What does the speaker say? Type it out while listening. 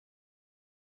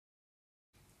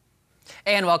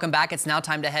And welcome back. It's now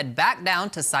time to head back down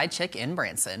to Side Chick in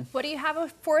Branson. What do you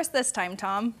have for us this time,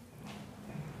 Tom?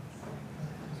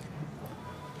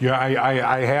 Yeah,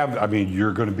 I mean,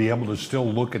 you're going to be able to still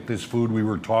look at this food we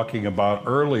were talking about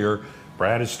earlier.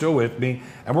 Brad is still with me.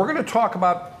 And we're going to talk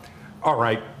about, all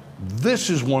right, this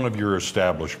is one of your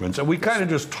establishments. And we kind of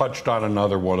just touched on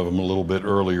another one of them a little bit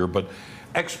earlier. But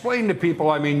explain to people,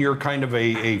 I mean, you're kind of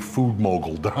a food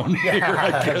mogul down here,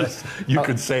 I guess you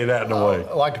could say that in a way.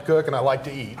 I like to cook and I like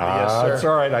to eat. Yes, sir. That's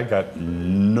all right. I got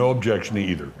no objection to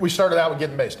either. We started out with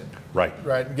getting basted. Right.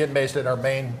 Right. Getting basted, our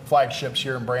main flagships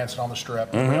here in Branson on the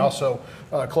Strip. We also,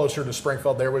 closer to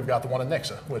Springfield there, we've got the one in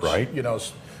Nixa, which, you know,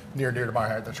 is near and dear to my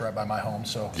heart. That's right by my home.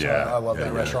 So I love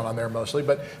that restaurant on there mostly.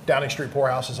 But Downing Street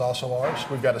Poorhouse is also ours.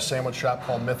 We've got a sandwich shop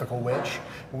called Mythical Witch.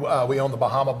 We own the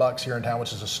Bahama Bucks here in town,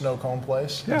 which is a snow cone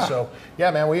place. Yeah. And so,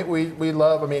 yeah, man, we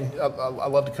love, I mean, I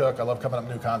love to cook. I love coming up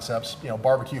with new concepts. You know,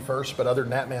 barbecue first, but other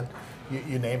than that, man,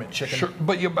 you name it, chicken. Sure,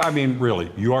 but I mean, really,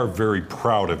 you are very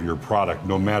proud of your product.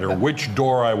 No matter which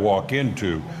door I walk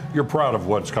into, you're proud of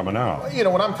what's coming out. You know,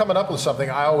 when I'm coming up with something,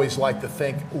 I always like to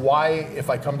think, why, if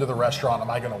I come to the restaurant, am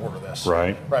I going to order this?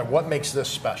 Right. Right. What makes this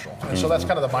special? And so that's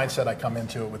kind of the mindset I come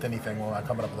into it with anything when I'm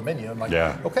coming up with a menu. I'm like,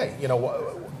 okay, you know,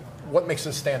 what makes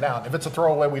this stand out? If it's a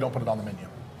throwaway, we don't put it on the menu.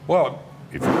 Well,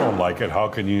 if you don't like it, how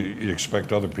can you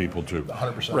expect other people to?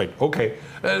 100%. Right, okay.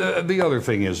 The other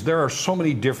thing is, there are so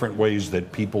many different ways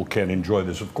that people can enjoy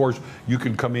this. Of course, you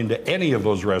can come into any of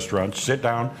those restaurants, sit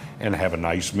down and have a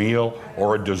nice meal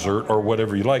or a dessert or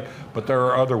whatever you like, but there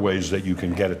are other ways that you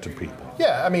can get it to people.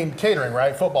 Yeah, I mean, catering,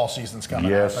 right? Football season's coming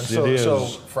up. Yes, it is. So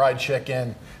fried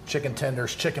chicken, chicken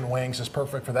tenders, chicken wings is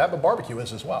perfect for that, but barbecue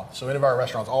is as well. So any of our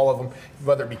restaurants, all of them,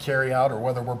 whether it be carry out or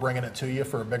whether we're bringing it to you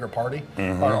for a bigger party,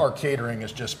 our catering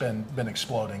has just been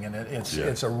exploding, and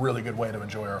it's a really good way to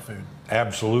enjoy our food.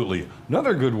 Absolutely.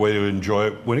 Another good way to enjoy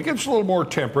it, when it gets a little more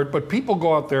temperate, but people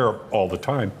go out there all the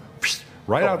time,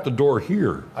 right out the door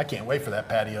here. I can't wait for that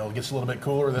patio. It gets a little bit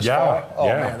cooler this fall. Oh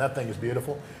man, that thing is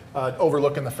beautiful.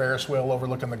 Overlooking the Ferris wheel,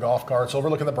 overlooking the golf carts,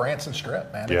 overlooking the Branson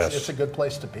Strip, man. It's a good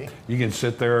place to be. You can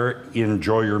sit there,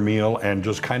 enjoy your meal, and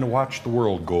just kind of watch the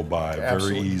world go by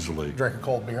very easily. Drink a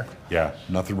cold beer. Yeah,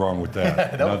 nothing wrong with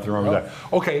that. Nothing wrong with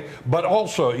that. Okay, but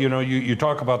also, you know, you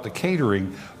talk about the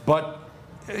catering, but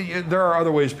there are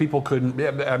other ways people couldn't.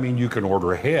 I mean, you can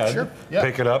order ahead,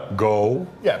 pick it up, go.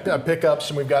 Yeah, pickups,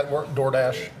 and we've got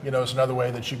DoorDash. You know, it's another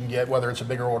way that you can get, whether it's a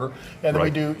bigger order. And then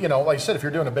we do, you know, like I said, if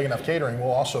you're doing a big enough catering,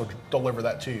 we'll also deliver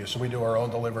that to you. So we do our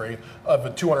own delivery of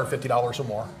 $250 or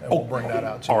more, and we'll bring that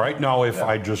out to you. All right, now if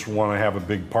I just want to have a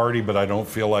big party, but I don't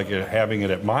feel like having it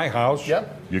at my house,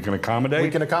 you can accommodate? We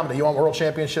can accommodate. You want World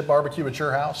Championship barbecue at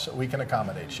your house? We can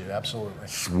accommodate you, absolutely.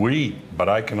 Sweet, but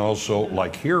I can also,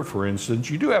 like here, for instance,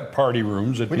 you do have party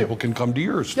rooms that people can come to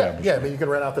your establishment. Yeah, but you can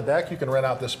rent out the deck. You can rent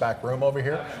out this back room over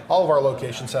here. All of our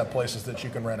locations have places that you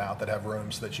can rent out that have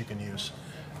rooms that you can use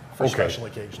for special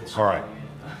occasions. All right.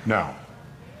 Now,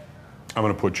 I'm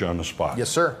going to put you on the spot. Yes,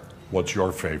 sir. What's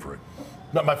your favorite?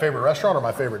 Not my favorite restaurant or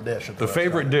my favorite dish? The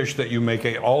favorite dish that you make.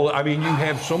 I mean, you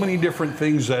have so many different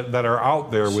things that are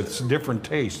out there with different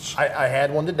tastes. I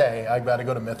had one today. I got to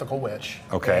go to Mythical Witch.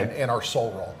 Okay. And our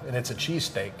soul roll. And it's a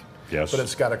cheesesteak. Yes. But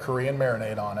it's got a Korean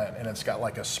marinade on it, and it's got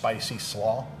like a spicy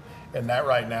slaw. And that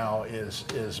right now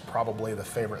is probably the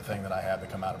favorite thing that I have to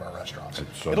come out of our restaurants.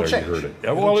 So It'll change. You heard it.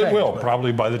 Well, it will.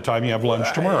 Probably by the time you have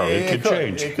lunch tomorrow. It could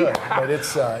change. It could. But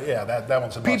it's, that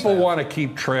one's a must-have. People want to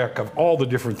keep track of all the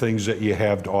different things that you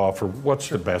have to offer. What's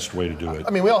the best way to do it? I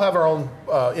mean, we all have our own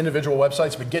individual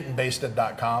websites, but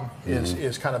gettingbasted.com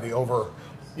is kind of the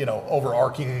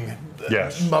overarching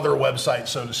mother website,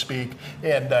 so to speak,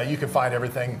 and you can find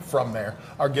everything from there.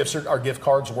 Our gift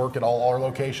cards work at all our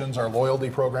locations. Our loyalty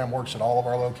program works at all of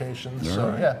our locations. All so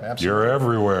right. yeah, absolutely. You're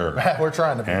everywhere. We're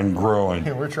trying to be. And growing.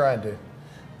 We're trying to.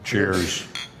 Cheers.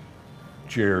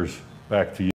 Cheers. Back to you.